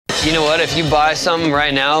You know what? If you buy something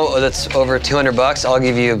right now that's over 200 bucks, I'll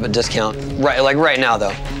give you a discount. Right now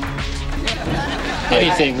though.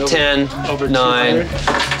 Anything. 10, over 9,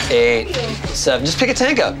 8, 7. Just pick a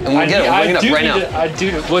tank up and we'll get it. We're looking up right now. I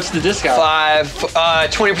do. What's the discount?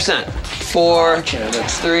 20%. 4, Okay,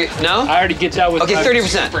 that's 3. No? I already get that with. Okay,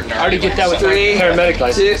 30%. I already get that with 3, my paramedic 2,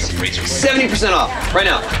 license. 70% off right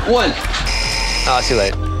now. 1. Oh, it's too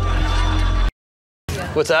late.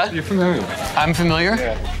 What's that? You're familiar. I'm familiar?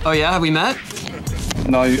 Yeah. Oh yeah, have we met?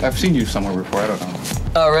 No, I've seen you somewhere before. I don't know.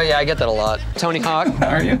 Oh right, yeah, I get that a lot. Tony Hawk?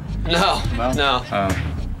 Are you? No.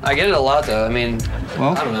 I get it a lot though. I mean,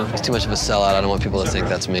 Well, I don't know. It's too much of a sellout. I don't want people to think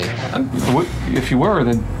that's me. If you were,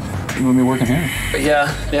 then you wouldn't be working here. But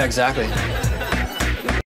yeah, exactly.